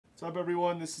What's up,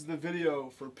 everyone? This is the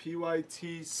video for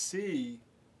PYTC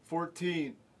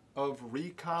 14 of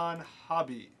Recon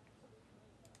Hobby.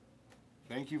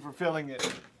 Thank you for filling it.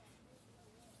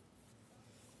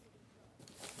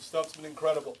 The stuff's been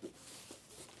incredible.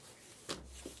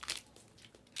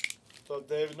 So,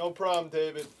 David, no problem,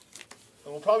 David.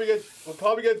 And we'll probably get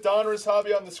Donruss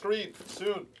Hobby on the screen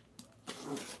soon.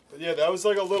 But yeah, that was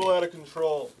like a little out of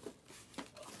control.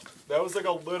 That was like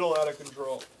a little out of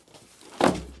control.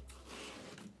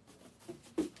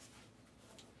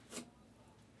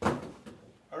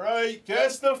 All right,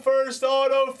 guess the first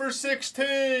auto for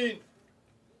 16.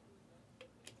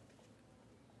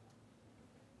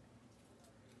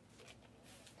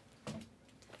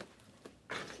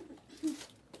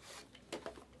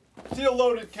 See a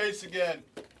loaded case again.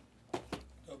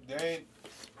 Oh, dang.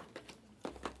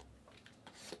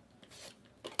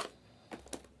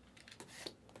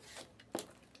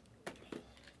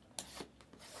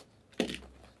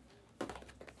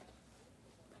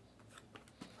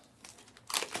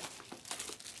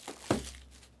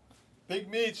 Big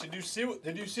Meats, did you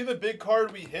see the big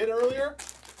card we hit earlier?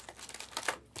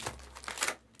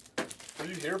 Were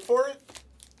you here for it?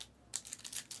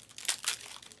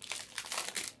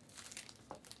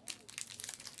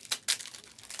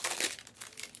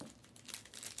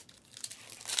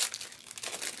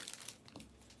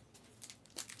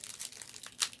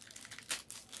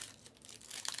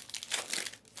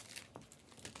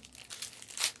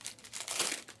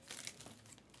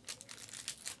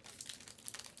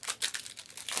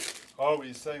 Oh,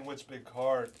 he's saying which big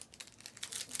card.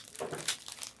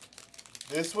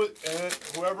 This was,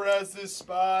 whoever has this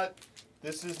spot,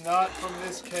 this is not from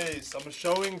this case. I'm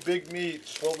showing Big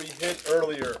Meat what we hit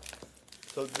earlier.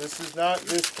 So this is not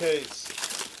this case.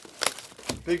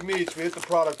 Big Meat, we hit the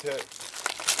product hit.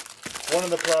 One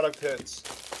of the product hits.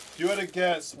 If you had to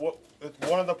guess what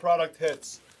one of the product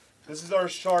hits, this is our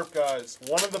sharp, guys.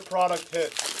 One of the product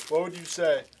hits. What would you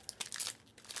say?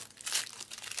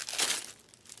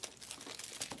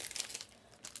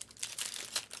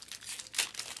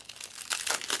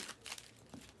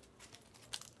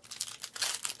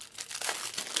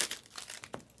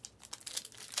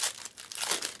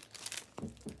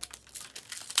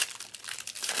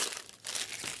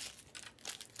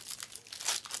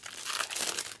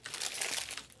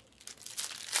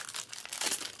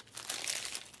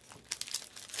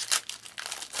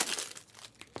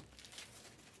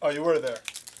 Oh, you were there.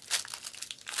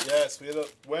 Yes, we had a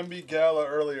Wemby Gala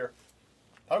earlier.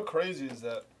 How crazy is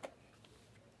that?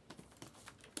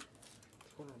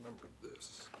 I want to remember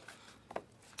this.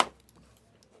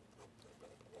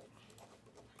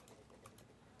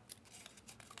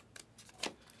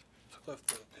 I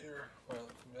left it here from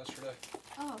yesterday.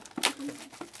 Oh.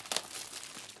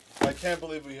 I can't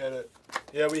believe we hit it.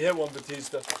 Yeah, we hit one,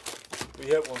 Batista. We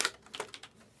hit one.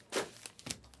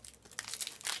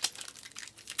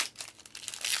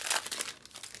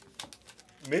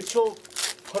 Mitchell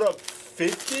put up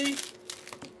 50?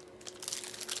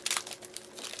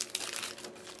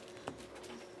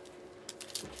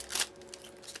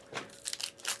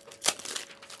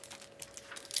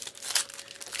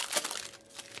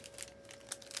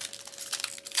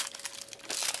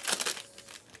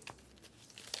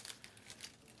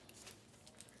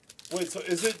 Wait, so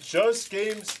is it just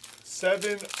game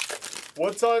 7?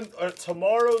 What's on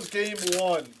tomorrow's game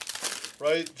 1,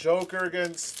 right? Joker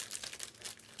against...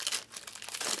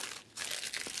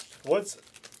 What's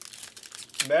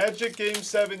Magic Game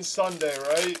 7 Sunday,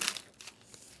 right?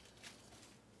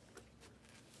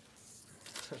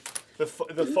 the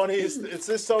funniest, it's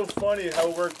just so funny how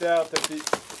it worked out that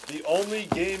the only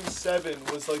Game 7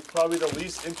 was like probably the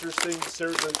least interesting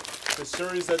the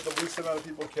series that the least amount of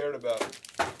people cared about.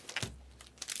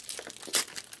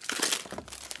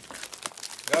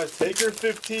 Guys, take your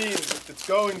 15s. It's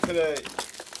going today.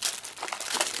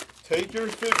 Take your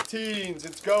 15s.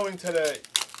 It's going today.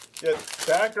 Yeah,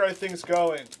 Backer, I think, is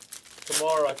going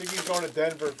tomorrow. I think he's going to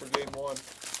Denver for game 1.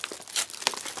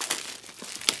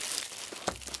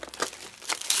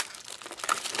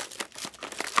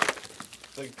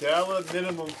 The Gala,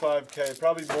 minimum 5K.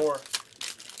 Probably more.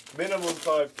 Minimum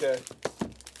 5K.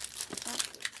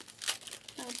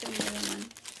 That was the middle one.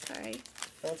 Sorry.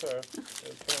 That's alright.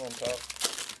 Yeah, put it on top.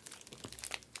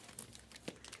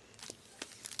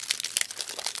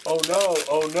 Oh no!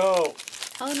 Oh no!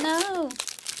 Oh no!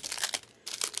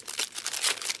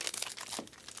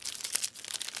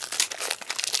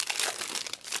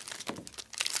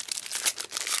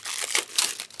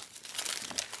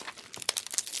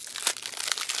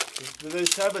 Do they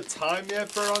have a time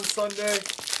yet for on Sunday?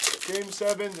 Game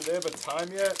 7? Do they have a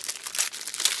time yet?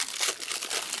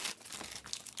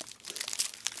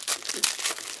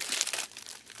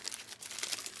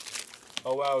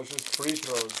 Oh wow, it's just free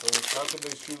throws. So how can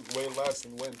they shoot way less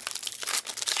and win?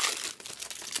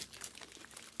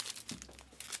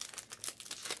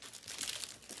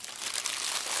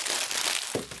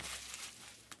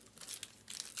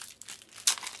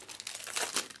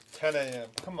 $10 a.m.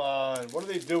 Come on, what are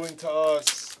they doing to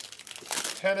us?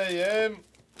 10 a.m.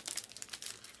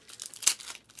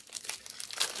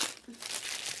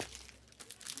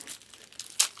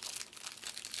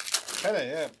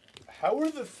 How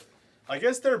are the? I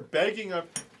guess they're begging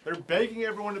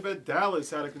everyone to bet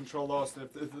Dallas out of control, Austin.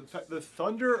 If the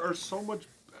Thunder are so much,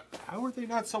 how are they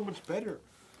not so much better?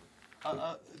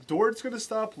 Dort's gonna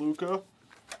stop Luka.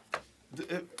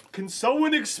 Can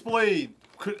someone explain?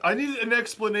 I need an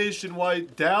explanation why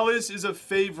Dallas is a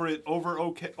favorite over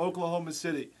Oklahoma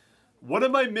City. What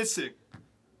am I missing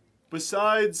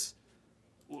besides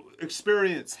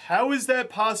experience? How is that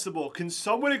possible? Can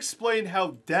someone explain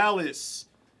how Dallas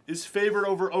is favored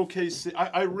over OKC?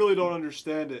 I really don't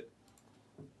understand it.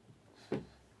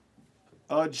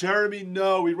 Jeremy,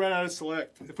 no, we ran out of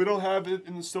select. If we don't have it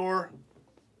in the store,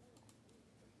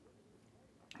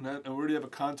 and we already have a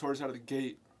contours out of the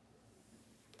gate.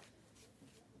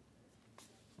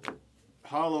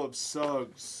 Hollow of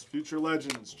Suggs, Future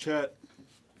Legends, Chet.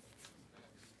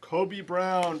 Kobe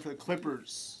Brown for the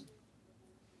Clippers.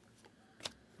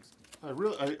 I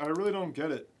really don't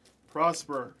get it.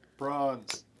 Prosper,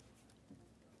 bronze.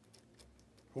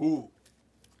 Ooh.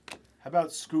 How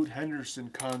about Scoot Henderson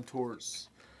contours?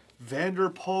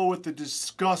 Vanderpool with the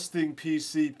disgusting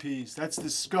PC piece. That's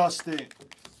disgusting. Here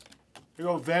you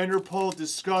go, Vanderpool,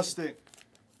 disgusting.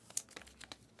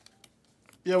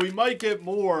 Yeah, we might get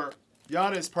more.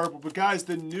 Giannis purple, but guys,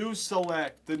 the new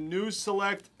select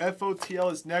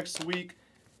FOTL is next week,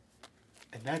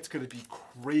 and that's gonna be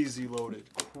crazy loaded,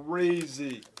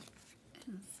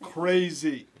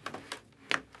 crazy.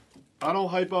 I don't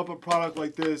hype up a product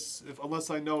like this unless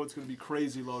I know it's gonna be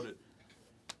crazy loaded.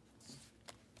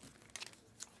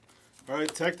 All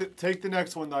right, take the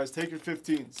next one, guys. Take your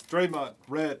 15s. Draymond,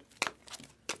 red,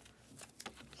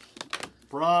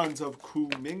 bronze of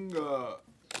Kuminga.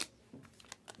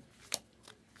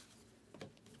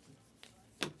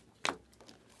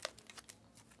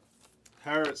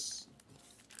 Harris,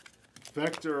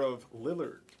 Vector of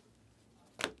Lillard,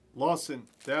 Lawson,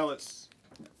 Dallas,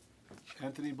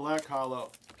 Anthony Black Hollow,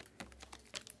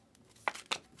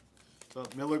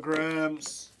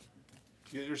 milligrams.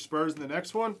 You get your Spurs in the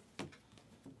next one.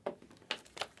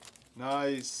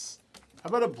 Nice. How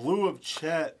about a blue of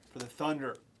Chet for the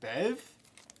Thunder? Bev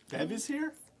is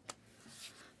here?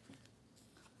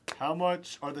 How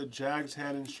much are the Jags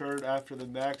hand insured after the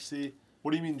maxi? What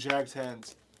do you mean Jags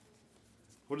hands?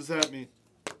 What does that mean?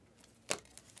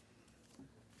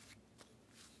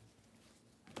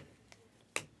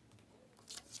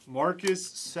 Marcus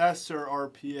Sasser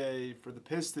RPA for the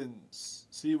Pistons.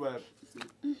 C-Web.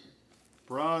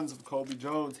 Bronze of Colby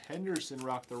Jones. Henderson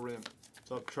rocked the rim.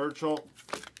 What's up, Churchill?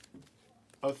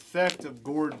 Effect of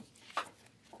Gordon.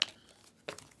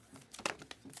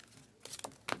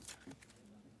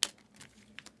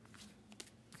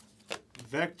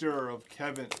 Vector of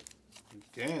Kevin.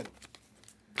 Again.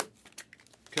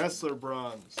 Kessler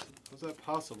bronze. How's that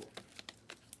possible?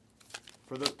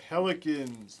 For the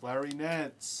Pelicans, Larry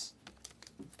Nance.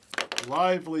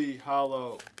 Lively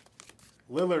hollow.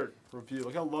 Lillard review.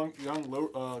 Look how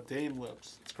young Dame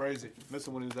looks. It's crazy. Miss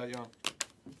him when he was that young.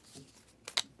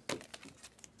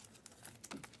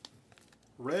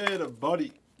 Red of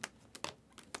Buddy.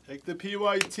 Take the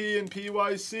PYT and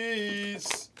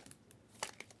PYCs.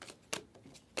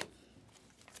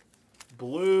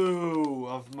 Blue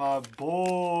of my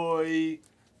boy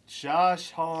Josh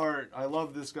Hart. I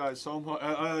love this guy so much.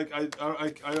 I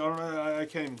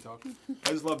can't even talk. I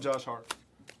just love Josh Hart.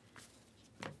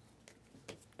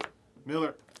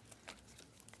 Miller.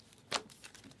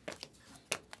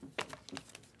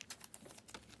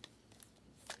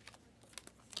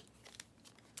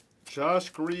 Josh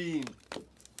Green.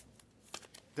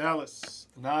 Dallas.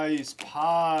 Nice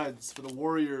pods for the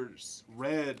Warriors.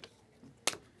 Red.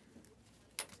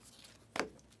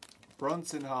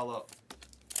 Brunson hollow.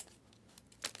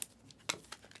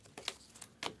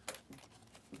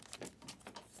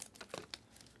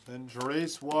 Then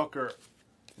Jarace Walker.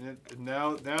 And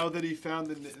now that he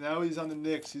found now he's on the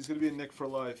Knicks, he's gonna be a Knick for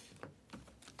life.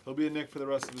 He'll be a Knick for the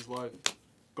rest of his life.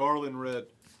 Garland red.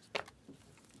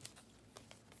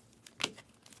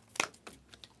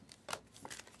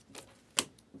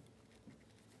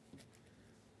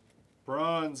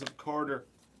 Bronze of Carter.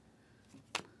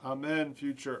 Amen,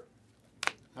 future.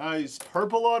 Nice.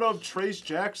 Purple auto of Trace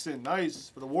Jackson. Nice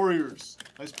for the Warriors.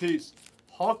 Nice piece.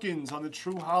 Hawkins on the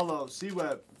True Hollow.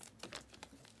 C-Web.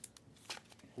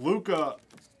 Luka.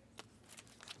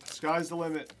 Sky's the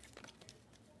limit.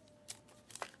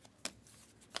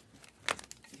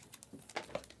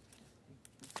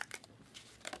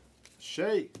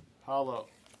 Shea. Hollow.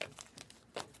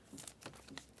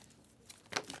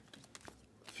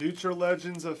 Future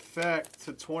Legends Effect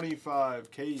to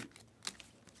 25. Kate.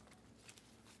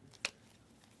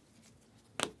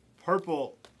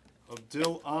 Purple of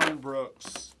Dylan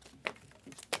Brooks.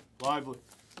 Lively.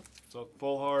 So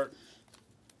full heart.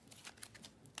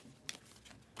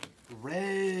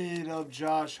 Red of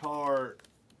Josh Hart.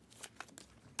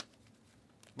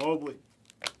 Mobley.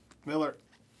 Miller.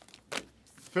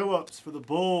 Phillips for the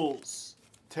Bulls.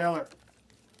 Taylor.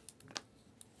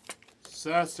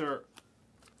 Sasser.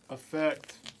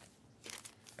 Effect.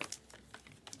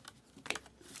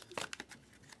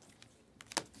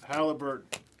 Halliburton.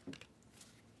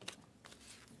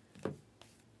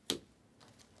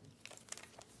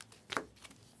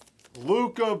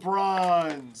 Luka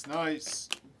bronze. Nice.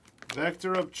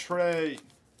 Vector of Trey.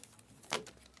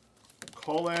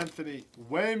 Cole Anthony.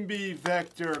 Wemby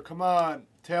Vector. Come on.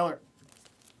 Taylor.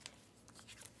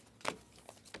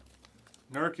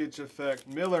 Nurkic effect.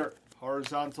 Miller.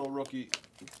 Horizontal rookie.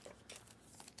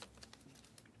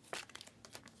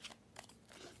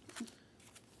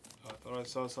 I thought I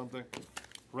saw something.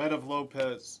 Red of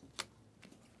Lopez.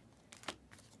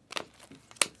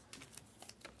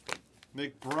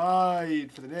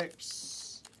 McBride for the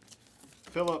Knicks.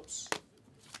 Phillips.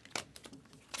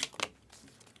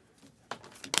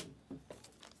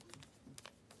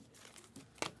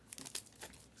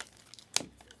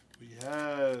 We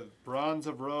have Bronze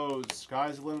of Rose.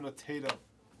 Sky's the limit of Tatum. What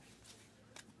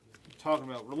are you talking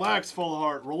about? Relax, full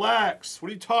heart. Relax. What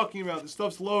are you talking about? This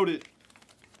stuff's loaded.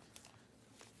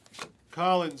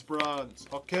 Collins, bronze.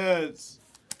 Hawkes.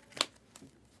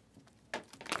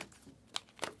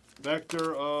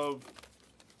 Vector of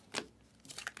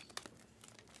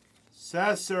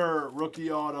Sasser,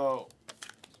 rookie auto.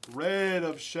 Red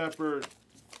of Shepard.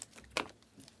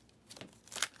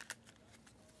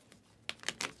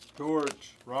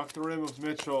 George, rock the rim of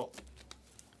Mitchell.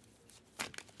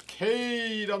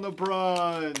 Cade on the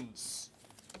bronze.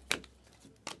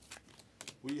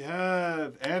 We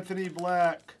have Anthony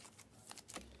Black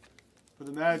for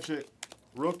the Magic.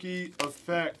 Rookie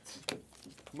effect.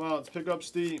 Come on, let's pick up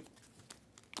steam.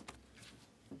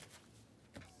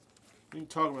 What are you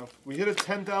talking about? We hit a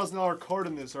 $10,000 card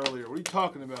in this earlier. What are you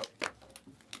talking about?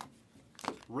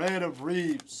 Red of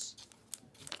Reeves.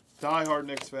 Die-hard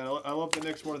Knicks fan. I love the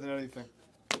Knicks more than anything.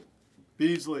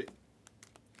 Beasley.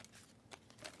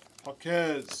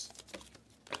 Hawkes.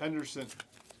 Henderson.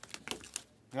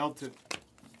 Melton.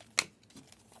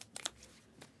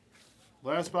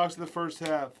 Last box of the first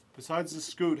half. Besides the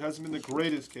Scoot, hasn't been the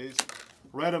greatest case.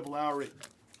 Red of Lowry.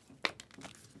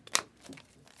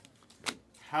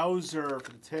 Hauser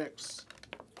for the Ticks.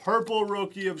 Purple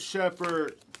rookie of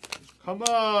Shepard. Come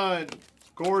on.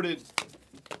 Gordon.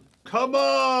 Come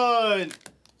on.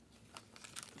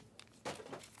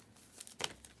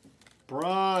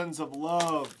 Bronze of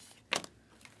Love.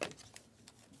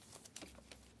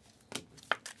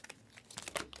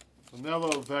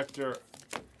 Vanello Vector.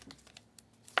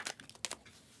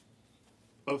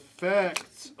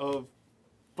 Effect of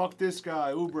fuck this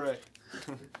guy, Oubre.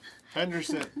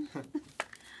 Henderson.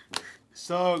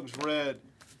 Suggs, red.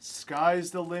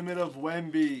 Sky's the limit of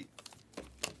Wemby.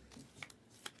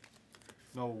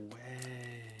 No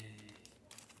way.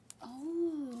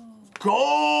 Oh.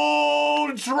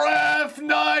 Gold draft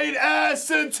night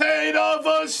acetate of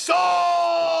a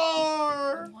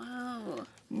star. Wow.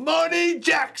 Money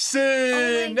Jackson.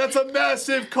 Oh, that's a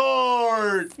massive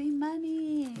card. See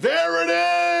money. There it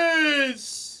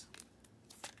is.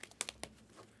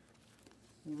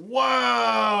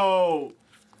 Wow.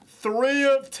 3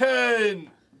 of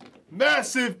 10.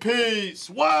 Massive piece.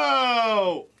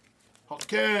 Wow.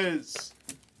 Hawkes.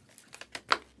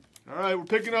 All right, we're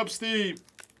picking up steam.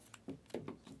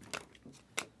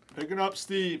 Picking up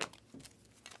steam.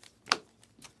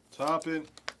 Topping.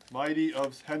 Mighty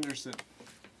of Henderson.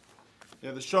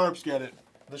 Yeah, the Sharps get it.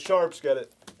 The Sharps get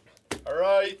it. All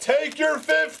right, take your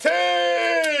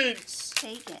 15s.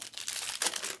 Take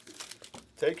it.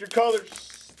 Take your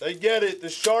colors. They get it. The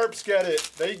Sharps get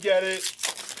it. They get it.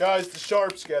 Guys, the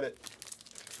Sharps get it.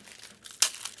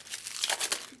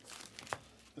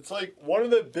 It's like one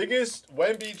of the biggest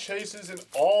Wemby chases in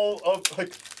all of,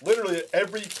 like, literally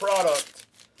every product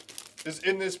is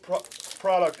in this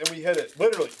product, and we hit it.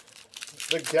 Literally.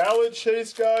 The Gala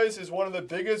chase, guys, is one of the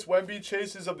biggest Wemby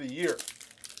chases of the year.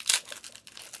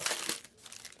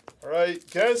 All right,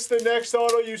 guess the next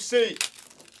auto you see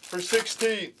for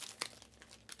 16.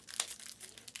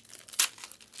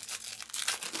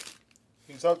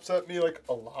 He's upset me like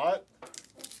a lot.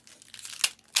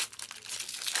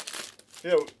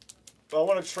 Yeah, I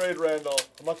want to trade Randall.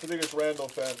 I'm not the biggest Randall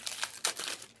fan.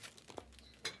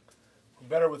 I'm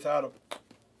better without him.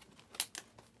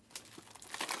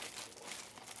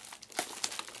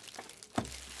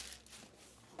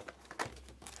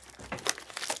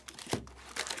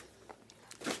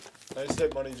 Nice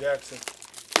hit, Money Jackson.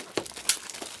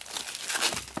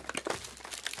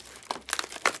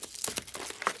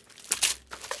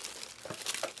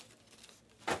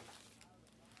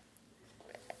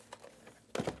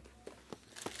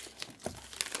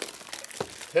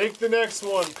 Take the next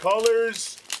one.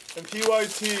 Colors and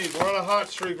PYT. We're on a hot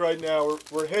streak right now.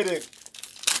 We're hitting.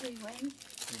 We win.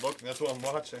 Look, that's what I'm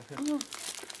watching. Oh.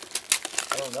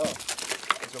 I don't know.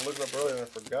 I was looking up earlier and I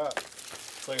forgot.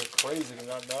 It's like a crazy to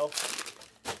not know.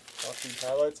 Watch these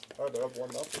highlights. Oh, they're up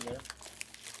 1-0 there.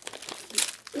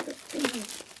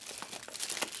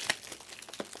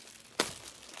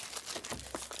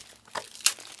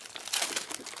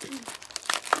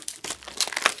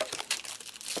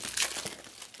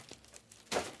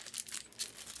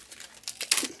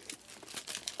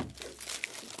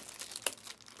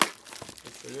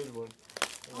 It's a good one.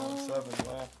 7,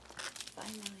 wow.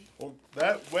 Finally. Well,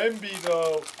 that Wemby,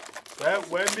 though, that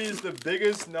Wemby is the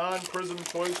biggest non-Prism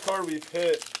Choice card we've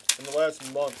hit in the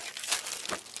last month.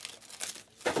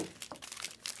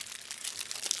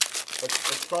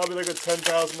 That's probably like a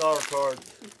 $10,000 card.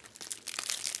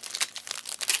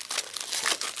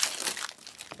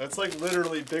 That's like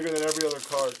literally bigger than every other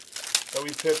card that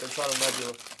we've hit that's not a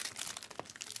Nebula.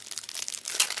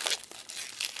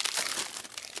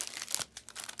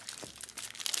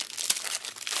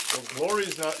 Well,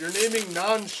 Glory's not. You're naming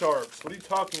non-sharps. What are you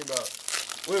talking about?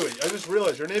 Wait, I just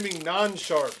realized you're naming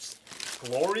non-sharps.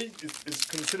 Glory is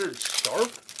considered sharp?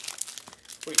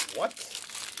 Wait, what?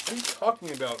 What are you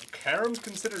talking about? Karam's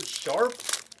considered sharp?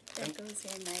 That goes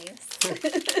here nice.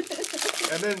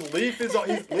 And then Leaf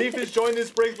has joined this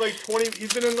break like 20.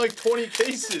 He's been in like 20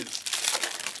 cases.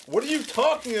 What are you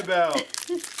talking about?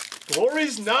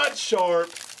 Glory's not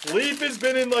sharp. Leaf has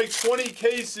been in like 20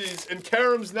 cases, and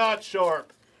Karam's not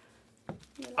sharp.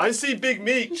 I see Big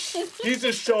Meech. He's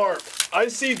a sharp. I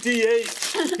see DH.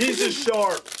 He's a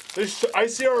sharp. I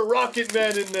see our Rocket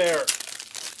Man in there.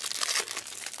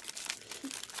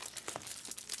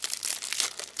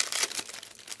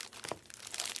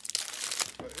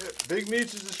 Big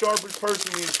Meech is the sharpest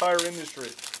person in the entire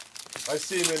industry. I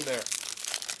see him in there.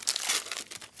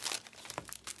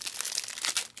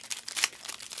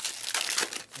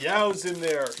 Yao's in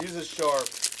there. He's a sharp.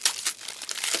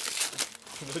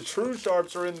 The true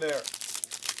sharps are in there.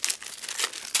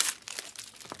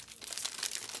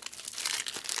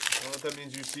 I don't know what that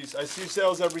means. I see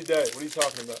sales every day. What are you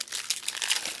talking about?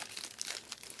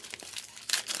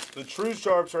 The true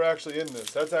sharps are actually in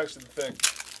this. That's actually the thing.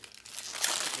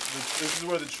 This is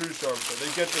where the true sharps are.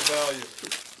 They get the value.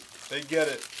 They get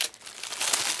it.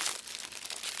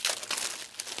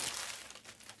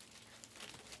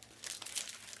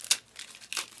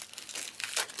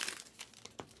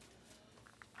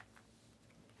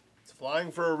 It's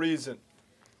flying for a reason.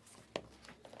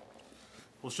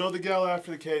 We'll show the gal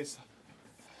after the case.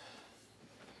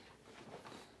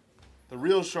 The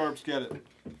real sharps get it.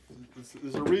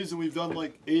 There's a reason we've done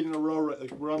like 8 in a row.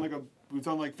 Like we're on we've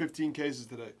done like 15 cases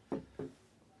today.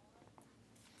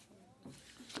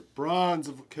 Bronze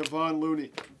of Kevon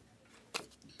Looney.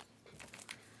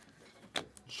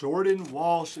 Jordan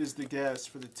Walsh is the guest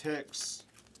for the Ticks.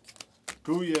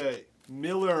 Gouye.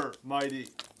 Miller, Mighty.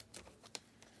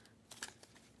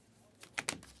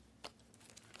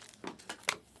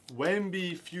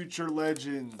 Wemby, Future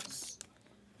Legends.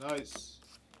 Nice.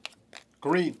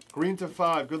 Green. Green to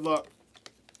 5. Good luck.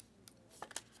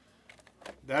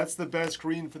 That's the best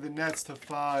green for the Nets to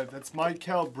 5. That's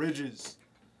Michael Bridges.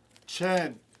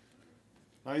 Chen.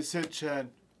 Nice hit, Chen.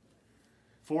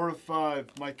 4 of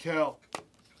 5. Michael.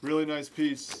 Really nice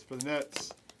piece for the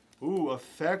Nets. Ooh,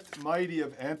 Effect Mighty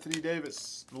of Anthony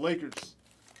Davis. The Lakers.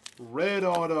 Red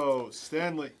Auto.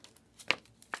 Stanley.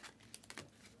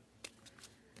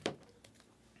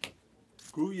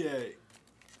 Gouye.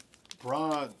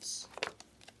 Bronze.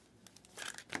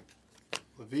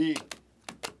 Levine.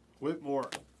 Whitmore.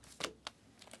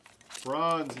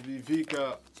 Bronze of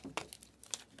Ivica.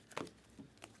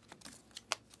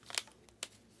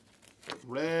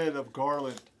 Red of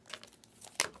Garland.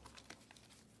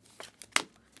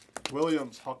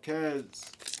 Williams, Jaquez,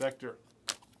 Spectre.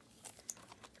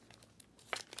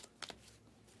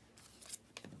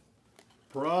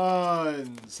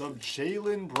 Bronze of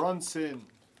Jalen Brunson.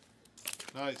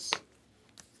 Nice.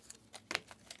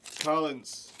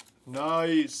 Collins.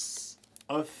 Nice.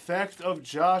 Effect of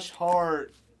Josh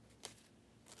Hart.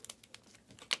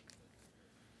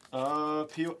 No,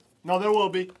 there will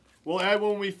be. We'll add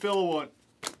when we fill one.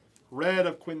 Red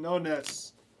of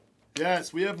Quinones.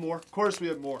 Yes, we have more. Of course we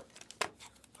have more.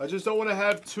 I just don't want to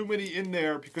have too many in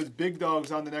there because Big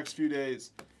Dog's on the next few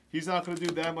days. He's not going to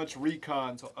do that much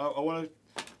recon. So I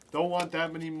don't want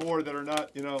that many more that are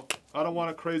not, you know, I don't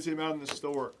want a crazy amount in the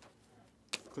store.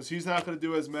 Because he's not going to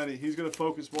do as many. He's going to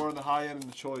focus more on the high end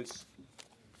and the choice.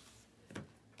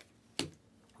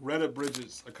 Red of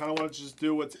Bridges. I kind of want to just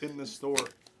do what's in the store.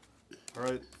 All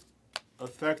right.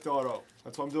 Effect auto.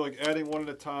 That's what I'm doing, adding one at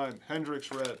a time.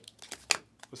 Hendricks red.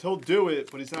 Because he'll do it,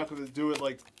 but he's not going to do it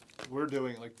like we're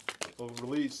doing, like a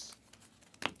release.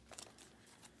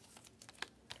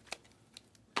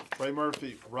 Trey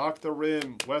Murphy. Rock the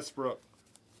Rim. Westbrook.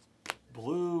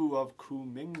 Blue of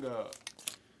Kuminga.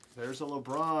 There's a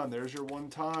LeBron. There's your one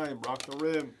time. Rock the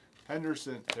Rim.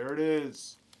 Henderson. There it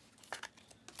is.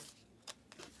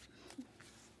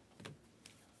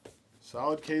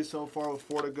 Solid case so far with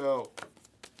 4 to go.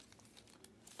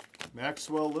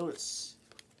 Maxwell Lewis.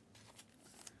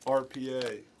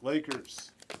 RPA.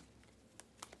 Lakers.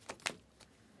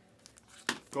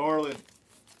 Garland.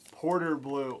 Porter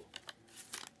Blue.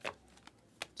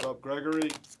 What's up, Gregory?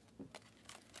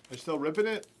 Are you still ripping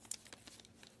it?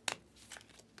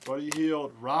 Buddy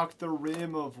Hield. Rock the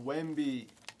Rim of Wemby.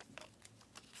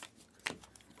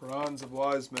 Bronze of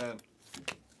Wiseman.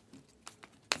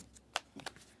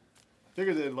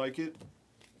 Figured they'd like it.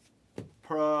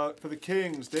 For the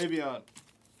Kings, Davion.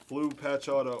 Blue patch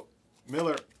auto.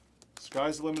 Miller.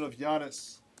 Sky's the limit of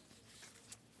Giannis.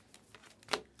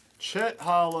 Chet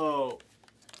Hollow.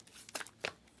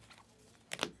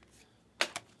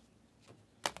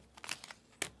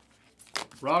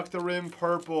 Rock the Rim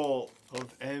purple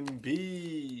of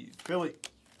MB. Philly.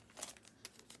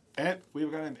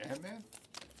 We've got an Ant-Man?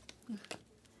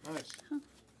 Nice.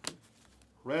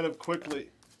 Red of Quickly.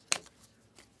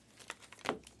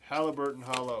 Halliburton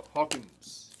Hollow.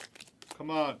 Hawkins. Come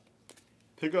on.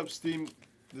 Pick up steam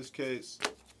this case.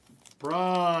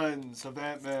 Bronze of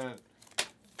Ant-Man.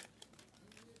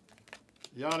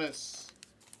 Giannis.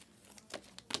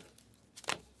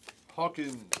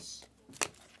 Hawkins.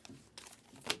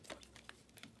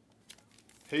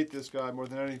 Hate this guy more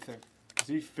than anything. Is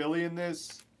he Philly in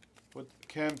this? What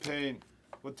campaign?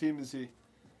 What team is he?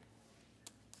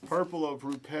 Purple of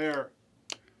Repair.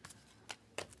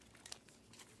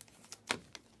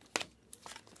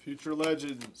 Future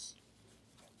Legends.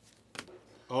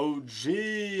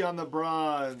 OG on the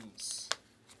bronze.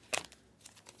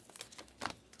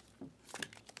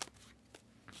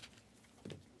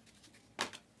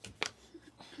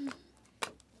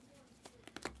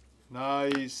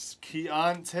 Nice.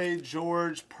 Keontae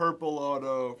George purple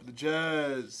auto for the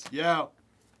Jazz. Yeah.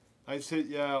 Nice hit,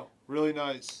 yeah. Really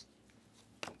nice.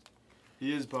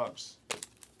 He is Bucks.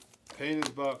 Payne is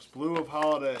Bucks. Blue of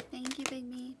Holiday. Thank you, Big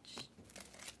Meech.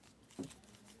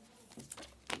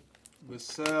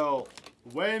 Vassell.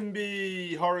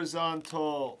 Wemby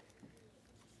horizontal.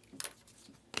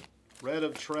 Red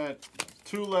of Trent.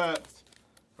 2 left.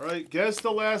 All right, guess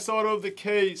the last auto of the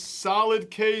case.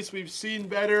 Solid case. We've seen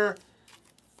better.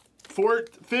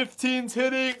 15's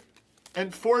hitting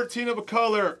and 14 of a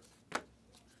color.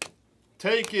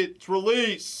 Take it. It's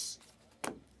release.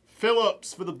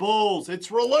 Phillips for the Bulls.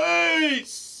 It's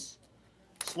release.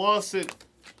 Slauson.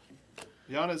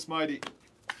 Giannis Mighty.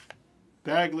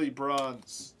 Bagley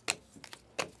bronze.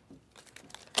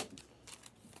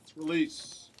 It's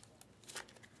release.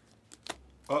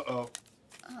 Uh-oh.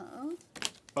 Uh-oh.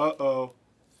 Uh-oh.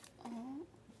 Oh.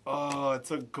 Oh,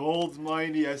 it's a gold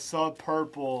mighty. I saw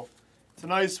purple. It's a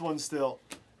nice one still.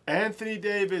 Anthony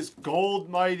Davis, gold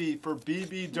mighty for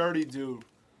BB Dirty Dude.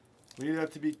 We need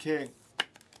that to be king.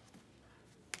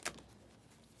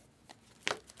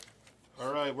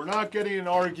 All right, we're not getting an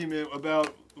argument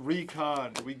about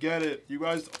Recon. We get it. You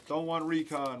guys don't want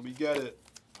Recon. We get it.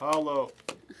 Hollow.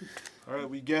 All right,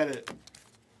 we get it.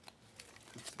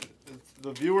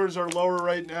 The viewers are lower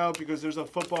right now because there's a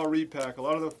football repack. A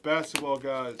lot of the basketball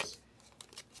guys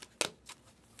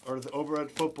are over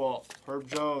at football. Herb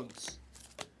Jones.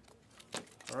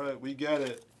 All right, we get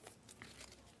it.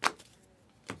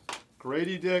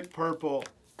 Grady Dick, purple.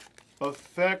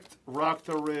 Effect, Rock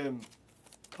the Rim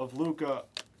of Luka.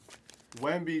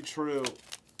 Wemby, true.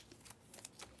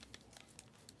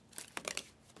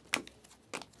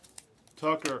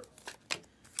 Tucker.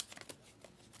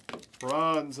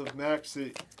 Bronze of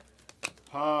Maxey.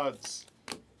 Pods.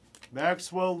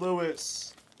 Maxwell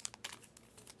Lewis.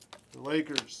 The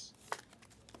Lakers.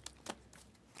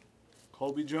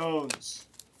 Colby Jones.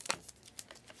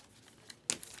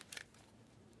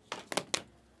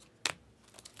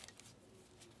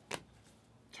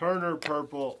 Turner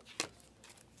purple.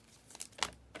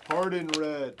 Harden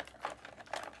red.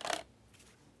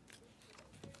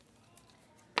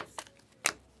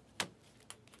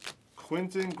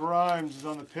 Quentin Grimes is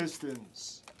on the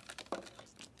Pistons.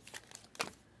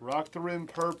 Rock the Rim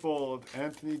purple of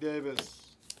Anthony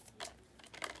Davis.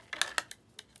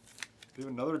 Do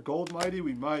another gold mighty?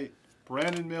 We might.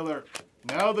 Brandon Miller.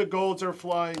 Now the golds are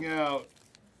flying out.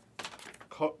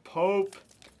 Pope.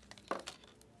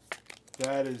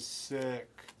 That is sick.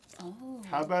 Oh.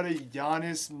 How about a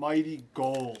Giannis mighty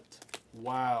gold?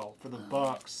 Wow, for the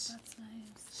Bucks. That's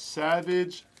nice.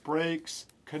 Savage breaks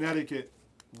Connecticut.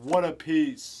 What a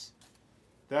piece.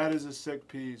 That is a sick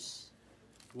piece.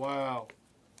 Wow.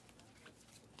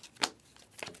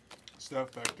 Steph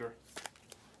Vector.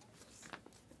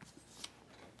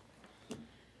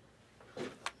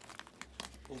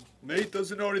 Nate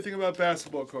doesn't know anything about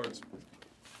basketball cards.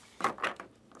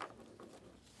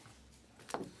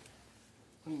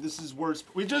 This is worse.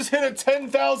 We just hit a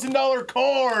 $10,000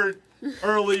 card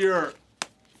earlier.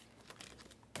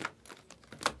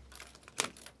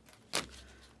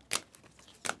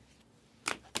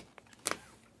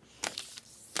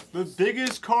 The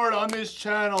biggest card on this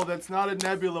channel that's not a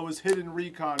Nebula was hit in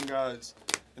Recon, guys,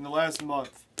 in the last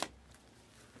month.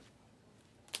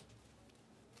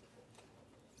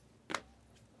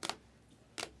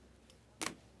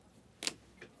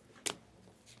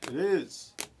 It is.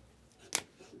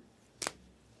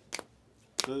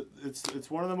 It's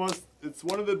one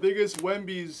of the biggest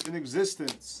Wembys in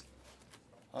existence.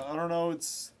 I don't know.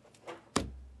 It's.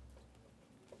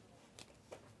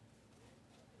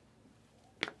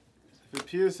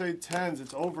 If it PSA 10s,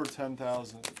 it's over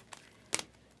 10,000.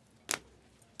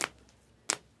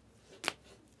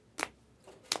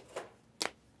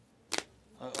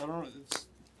 I don't.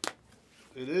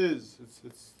 It is.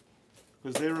 It's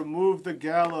because they removed the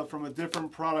Gala from a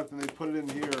different product and they put it in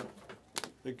here.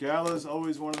 The Gala is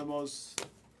always one of the most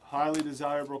highly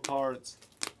desirable cards.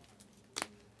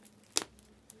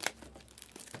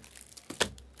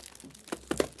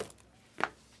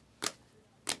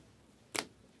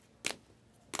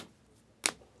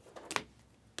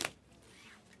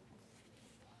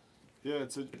 Yeah,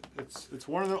 it's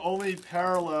one of the only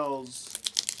parallels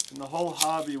in the whole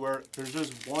hobby where there's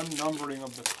just one numbering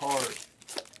of the card.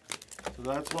 So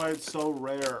that's why it's so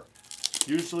rare.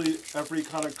 Usually every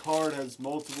kind of card has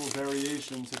multiple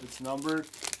variations if it's numbered.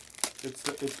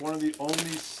 It's one of the only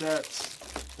sets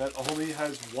that only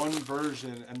has one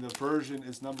version, and the version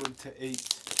is numbered to 8.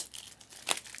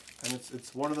 And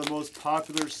it's one of the most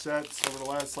popular sets over the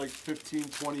last like 15,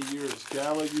 20 years.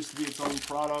 Gala used to be its own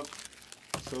product,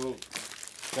 so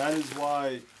that is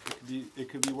why it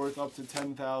could be worth up to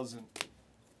 10,000.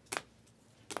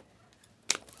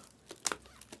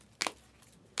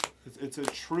 It's a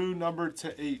true number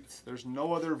to 8. There's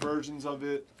no other versions of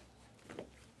it.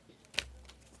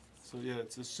 So yeah,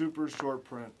 it's a super short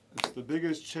print. It's the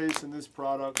biggest chase in this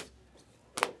product.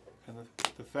 And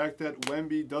the fact that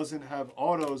Wemby doesn't have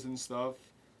autos and stuff,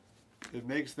 it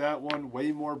makes that one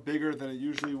way more bigger than it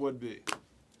usually would be.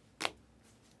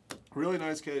 Really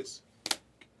nice case.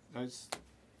 Nice.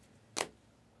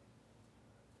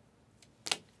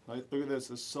 Look at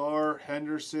this. Asar,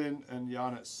 Henderson, and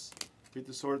Giannis. We have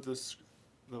to sort the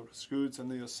Scoots and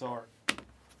the Asar.